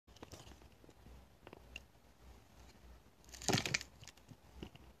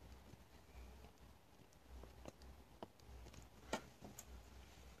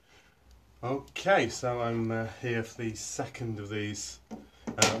Okay, so I'm here for the second of these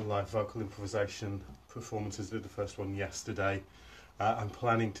live vocal improvisation performances. I did the first one yesterday. I'm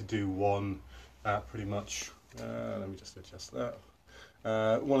planning to do one pretty much, let me just adjust that,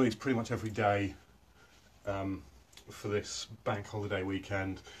 one of these pretty much every day for this bank holiday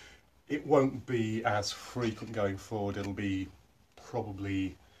weekend. It won't be as frequent going forward, it'll be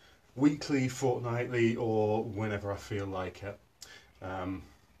probably weekly, fortnightly, or whenever I feel like it.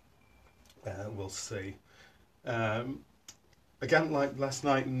 We'll see. Again, like last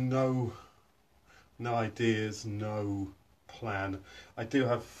night, no ideas, no plan. I do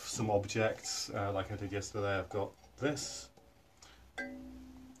have some objects, like I did yesterday. I've got this.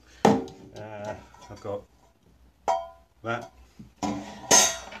 I've got that.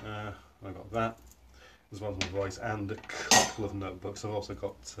 I've got that, as well as my voice, and a couple of notebooks. I've also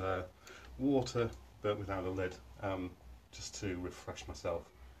got water, but without a lid, just to refresh myself.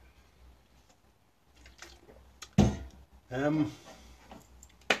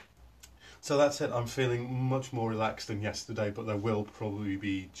 So that's it. I'm feeling much more relaxed than yesterday, but there will probably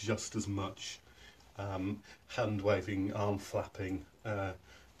be just as much hand waving, arm flapping,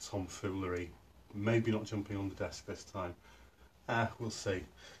 tomfoolery. Maybe not jumping on the desk this time. We'll see.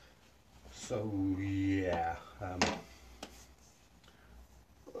 So yeah.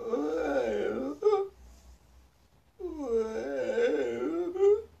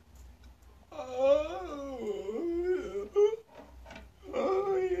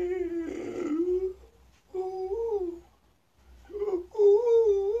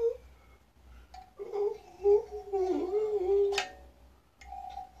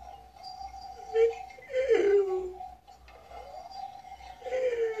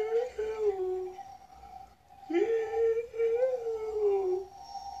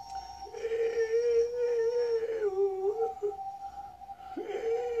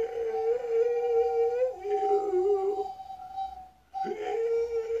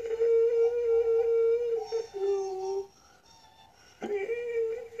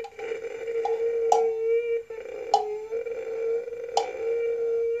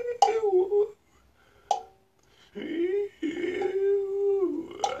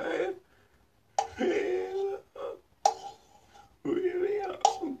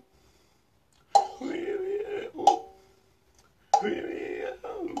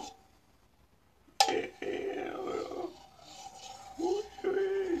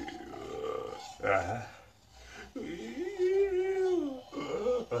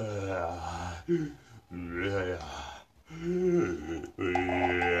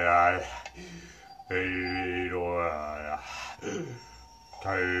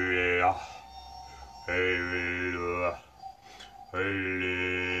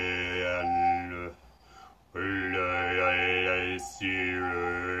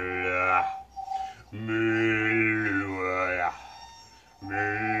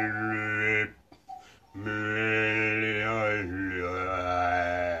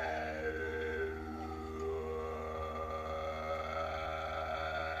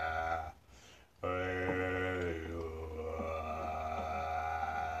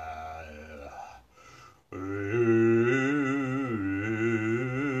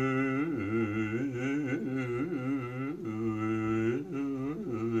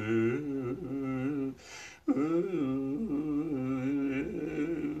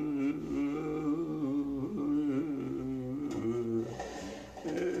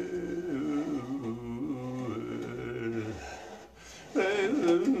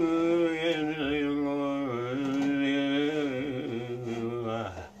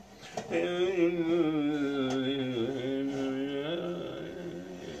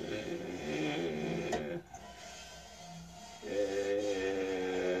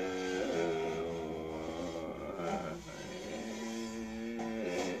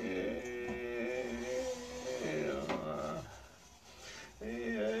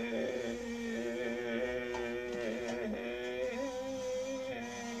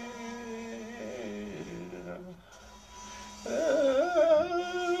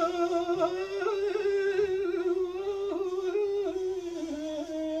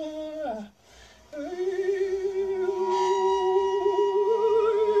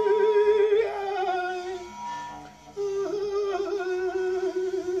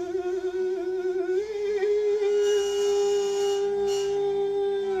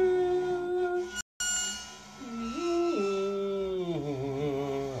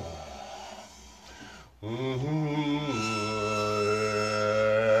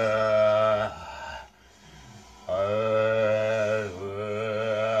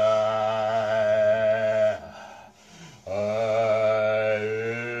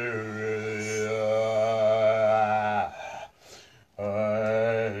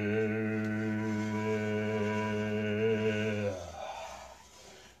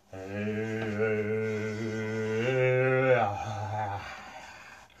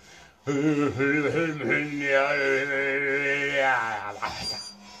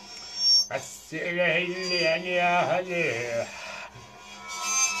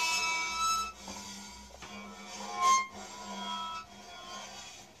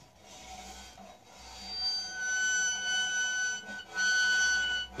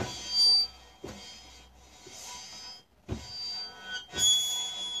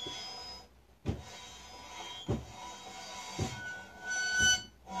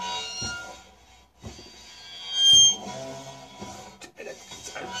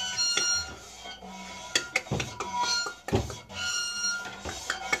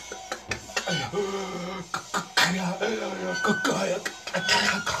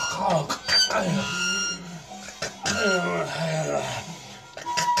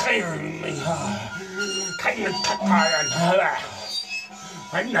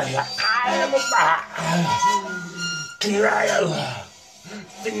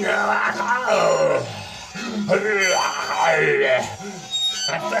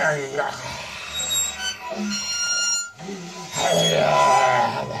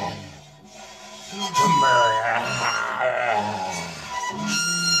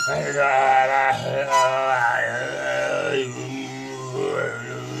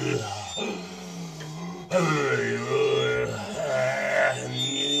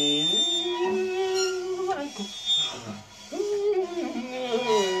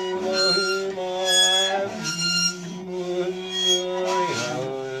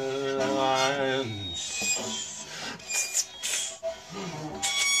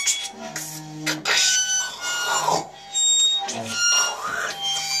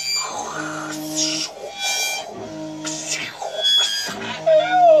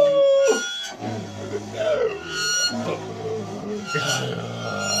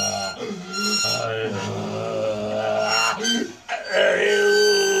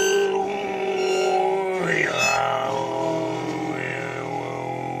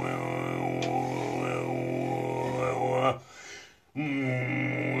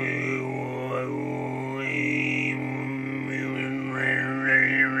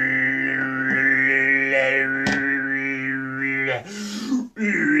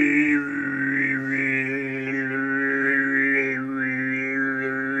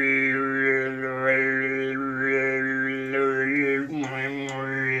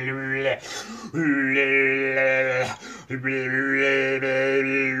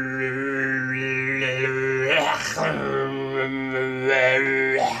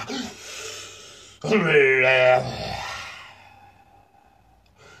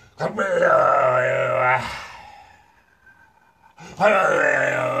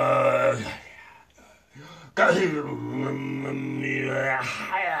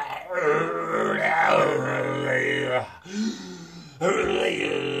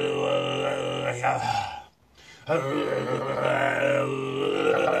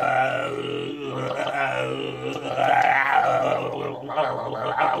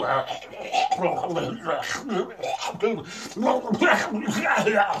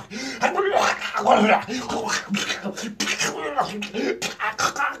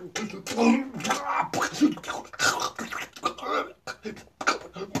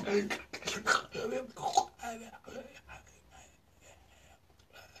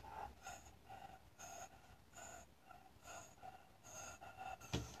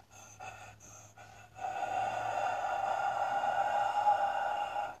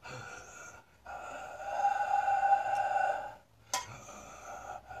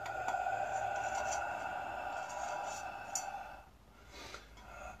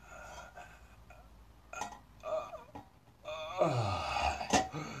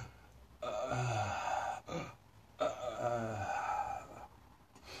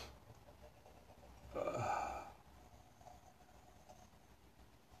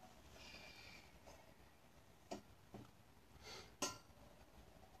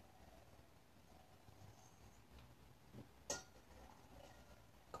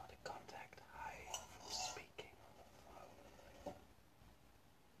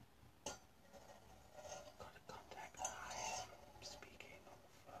 Contact high from speaking.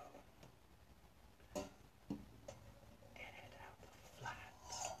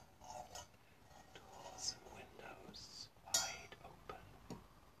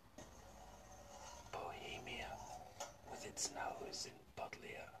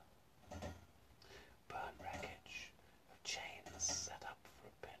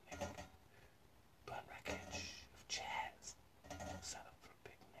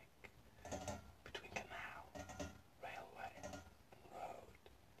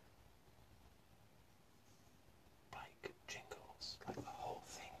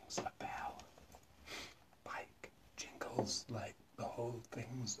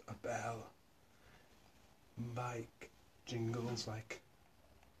 bell. Bike jingles like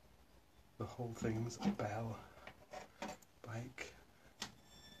the whole thing's a bell. Bike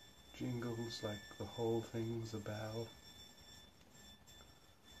jingles like the whole thing's a bell.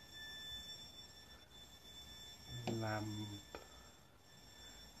 Lamp,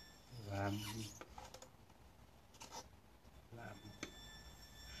 lamp, lamp,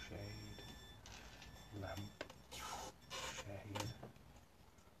 shade, lamp, shade,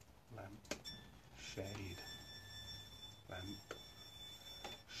 lamp, shade, lamp,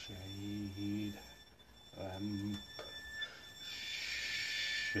 shade, lamp,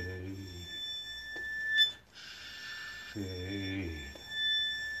 shade, shade,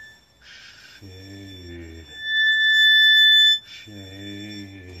 shade, shade,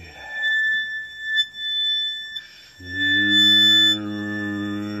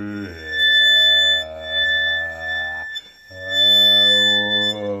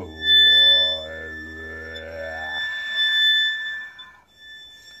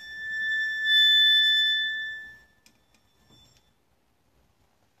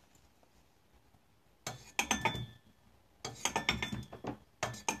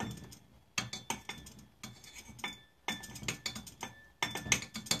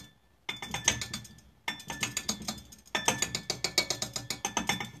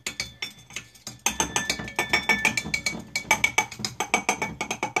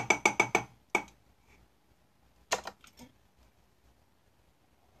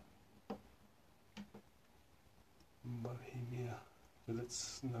 Bohemia with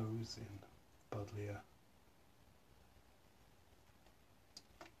its nose in Bodleian.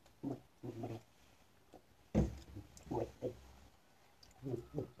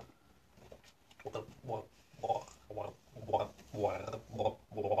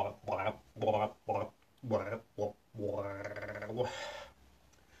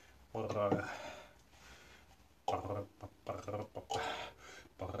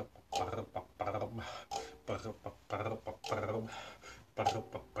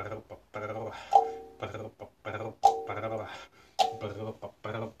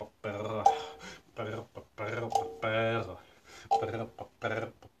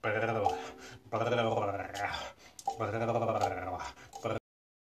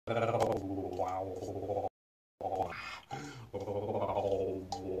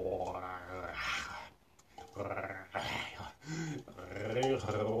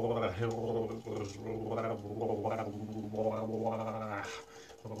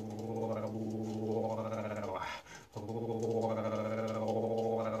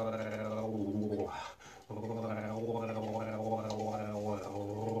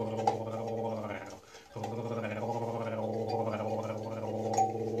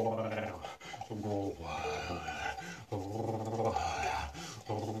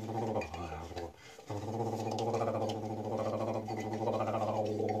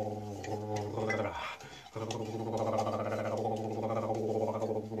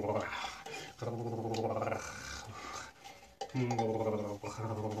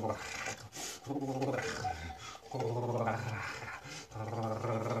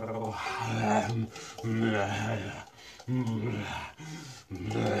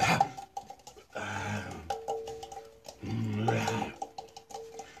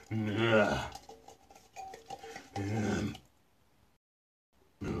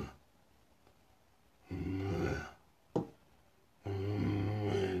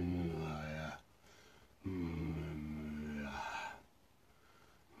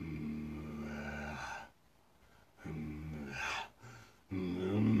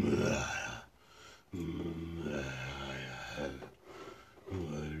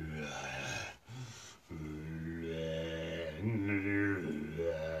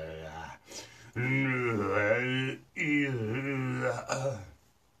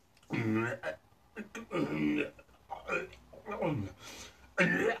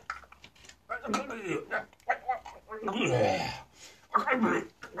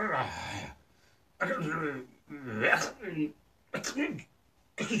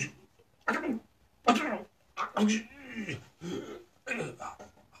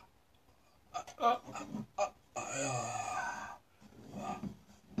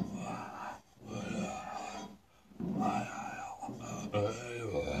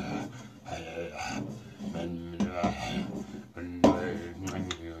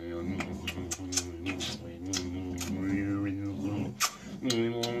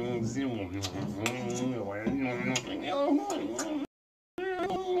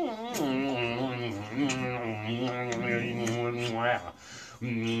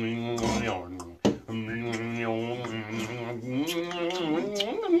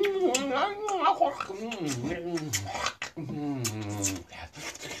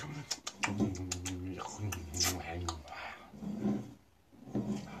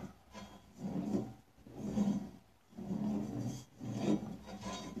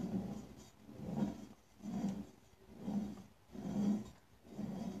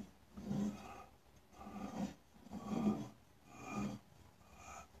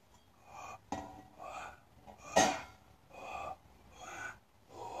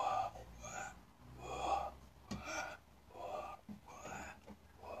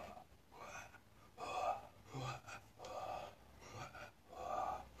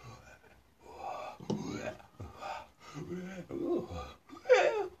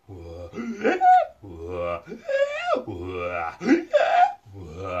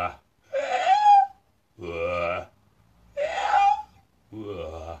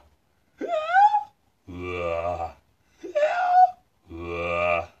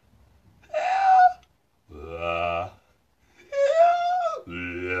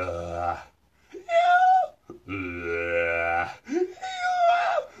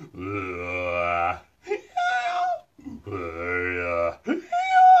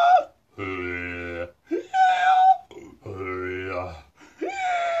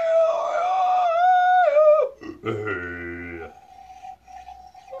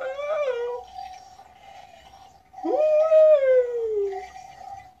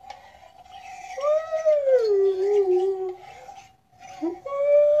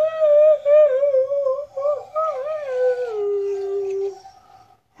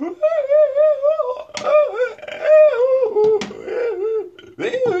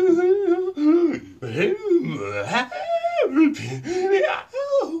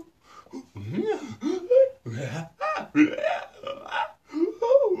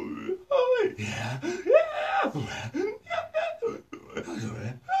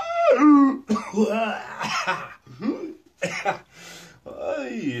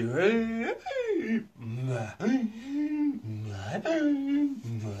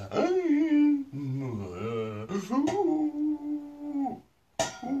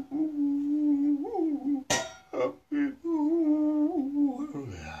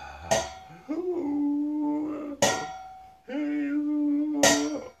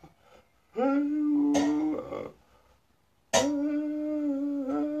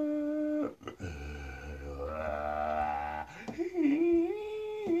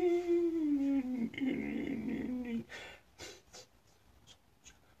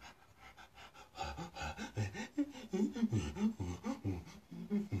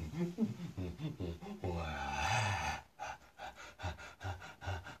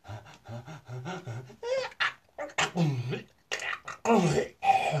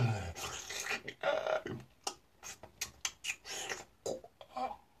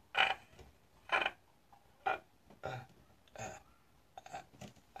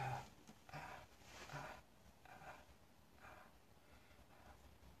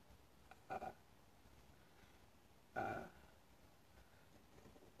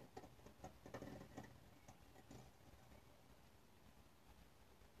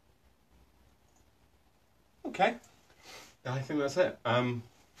 Okay, I think that's it.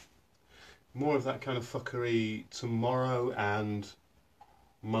 More of that kind of fuckery tomorrow and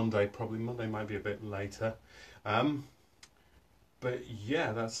Monday. Probably Monday might be a bit later. But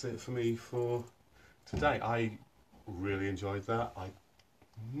yeah, that's it for me for today. I really enjoyed that. I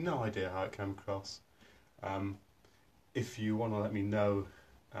no idea how it came across. If you want to let me know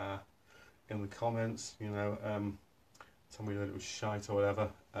in the comments, you know, tell me that it was shite or whatever,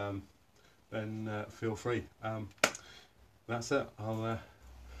 then feel free. That's it. I'll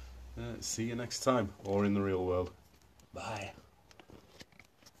see you next time, or in the real world. Bye.